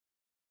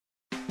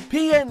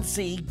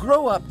PNC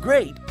Grow Up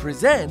Great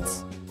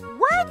presents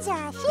Words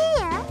are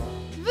here,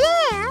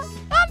 there,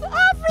 and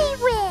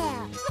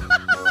everywhere.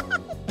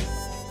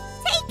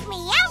 Take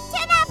me out to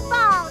the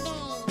ball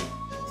game.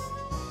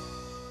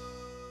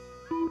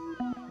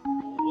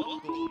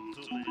 Welcome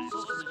to the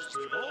Sesame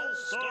Street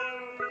All-Star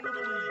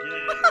Little League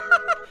Game.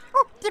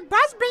 Oh, did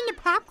Buzz bring the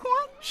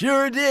popcorn?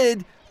 Sure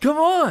did. Come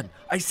on,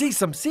 I see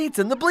some seats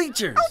in the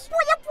bleachers. Oh boy,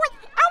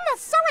 I'm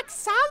so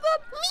excited.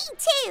 Me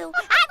too.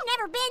 I've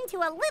never been to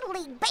a Little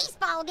League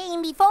baseball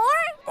game before.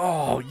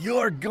 Oh,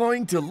 you're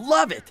going to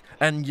love it.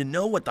 And you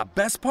know what the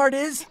best part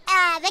is?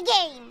 The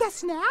game. The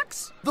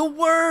snacks? The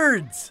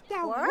words.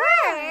 The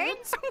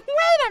words?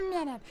 Wait a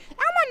minute.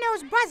 Elmo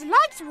knows Buzz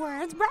likes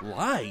words, but...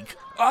 Like?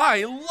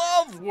 I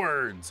love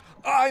words.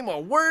 I'm a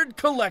word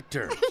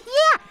collector.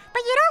 Yeah,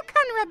 but you don't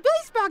come to a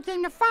baseball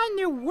game to find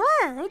new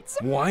words.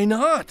 Why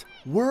not?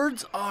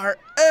 Words are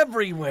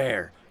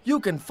everywhere. You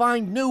can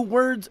find new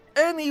words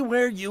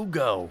anywhere you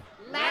go.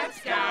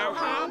 Let's go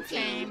home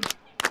team.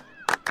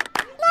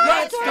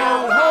 Let's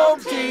go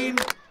home team.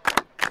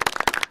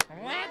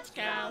 Let's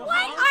go What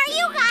home are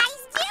you team.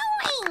 guys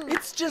doing?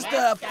 It's just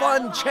a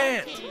fun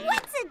chant.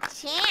 What's a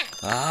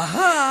chant?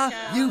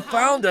 Aha! You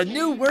found a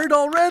new word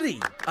already.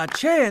 A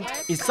chant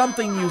is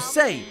something you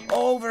say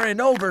over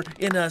and over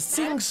in a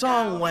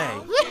sing-song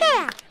way.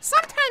 Yeah,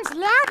 sometimes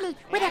loudly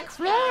with a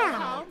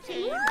crowd.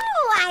 Team.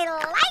 Ooh, I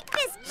like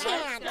this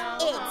chant.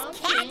 It's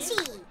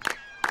catchy.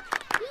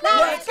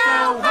 Let's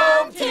go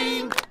home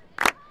team.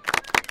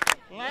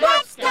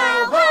 Let's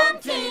go home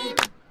team.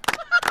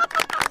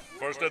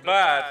 First at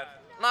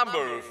bat,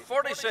 number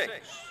 46.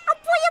 Oh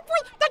boy,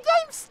 the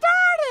game's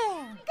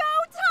starting. Go,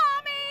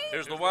 Tommy.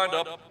 Here's the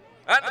windup.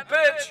 And the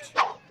pitch.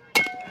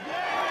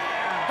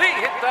 He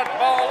hit that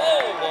ball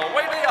all the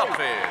way to the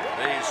outfield.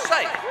 He's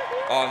safe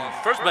on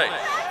first base.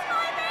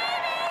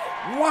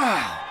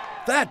 Wow,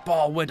 that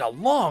ball went a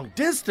long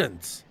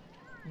distance.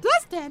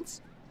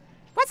 Distance?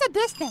 What's a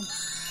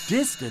distance?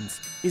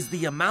 Distance is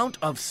the amount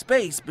of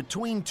space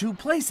between two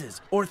places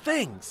or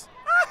things.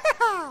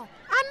 Oh,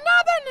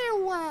 another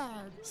new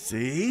word.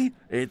 See?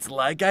 It's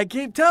like I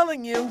keep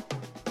telling you.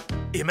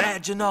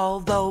 Imagine all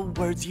the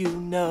words you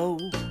know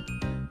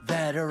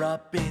that are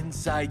up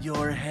inside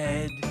your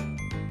head.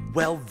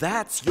 Well,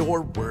 that's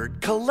your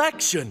word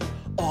collection.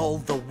 All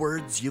the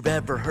words you've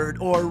ever heard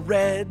or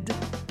read.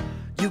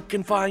 You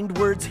can find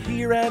words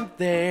here and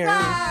there.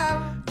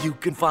 Wow. You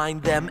can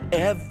find them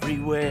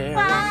everywhere.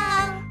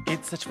 Wow.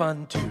 It's such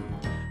fun to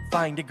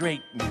find a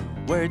great new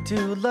word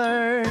to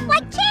learn.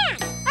 Like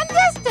chant and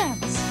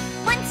distance.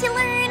 Once you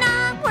learn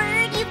a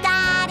word, you've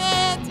got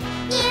it.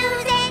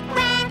 Use it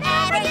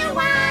whenever you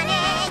want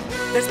it.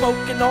 They're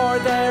spoken or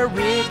they're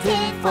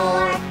written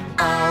for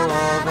all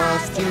of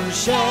us to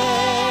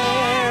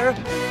share.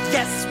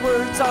 Yes,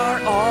 words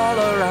are all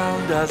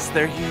around us.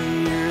 They're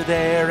here,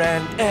 there,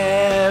 and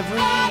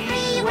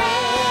everywhere.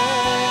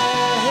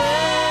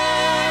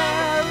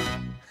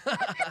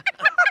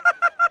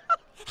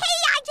 Hey,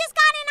 I just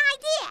got an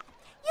idea.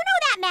 You know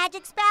that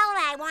magic spell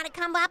I want to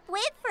come up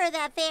with for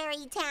the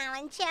fairy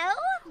talent show?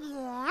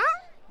 Yeah?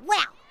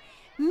 Well,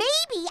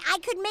 maybe I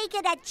could make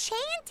it a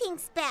chanting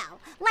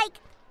spell.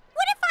 Like,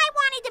 what if I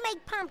wanted to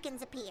make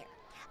pumpkins appear?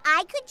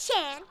 I could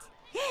chant,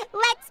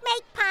 let's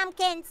make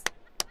pumpkins.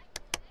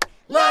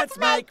 Let's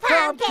make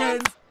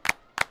pumpkins.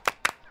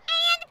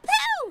 And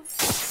poof!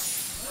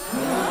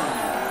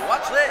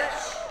 What's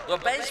this? The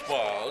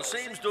baseball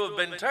seems to have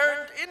been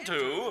turned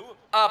into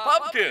a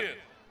pumpkin.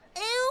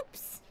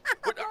 Oops.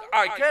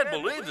 I can't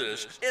believe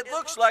this. It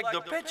looks like the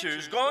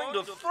pitcher's going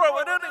to throw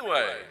it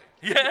anyway.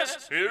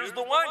 Yes, here's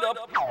the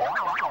windup.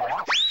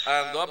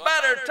 And the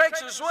batter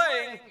takes a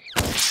swing.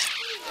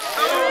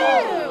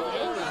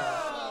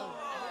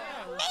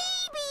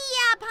 Maybe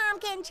a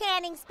pumpkin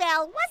chanting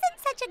spell wasn't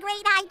such a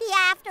great idea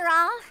after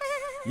all.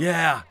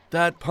 Yeah,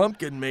 that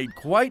pumpkin made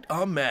quite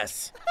a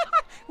mess.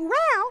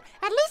 Well,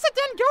 at least it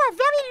didn't go a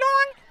very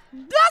long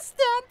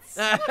distance.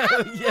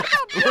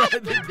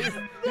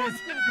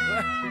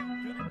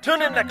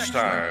 Tune in next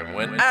time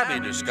when Abby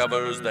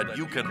discovers that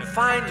you can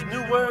find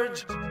new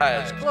words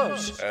as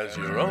close as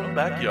your own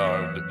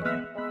backyard.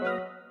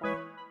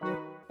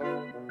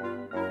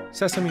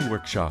 Sesame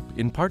Workshop,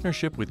 in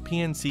partnership with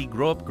PNC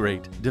Grow Up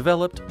Great,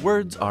 developed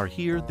Words Are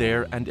Here,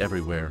 There, and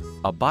Everywhere,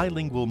 a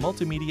bilingual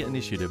multimedia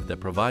initiative that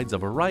provides a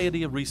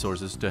variety of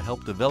resources to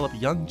help develop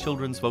young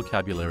children's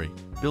vocabulary,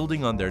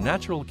 building on their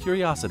natural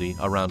curiosity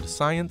around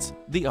science,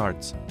 the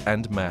arts,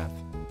 and math.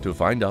 To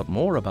find out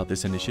more about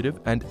this initiative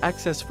and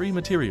access free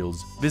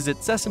materials, visit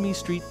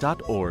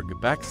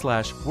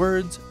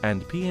sesamestreet.org/words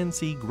and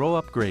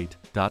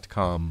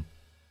pncgrowupgreat.com.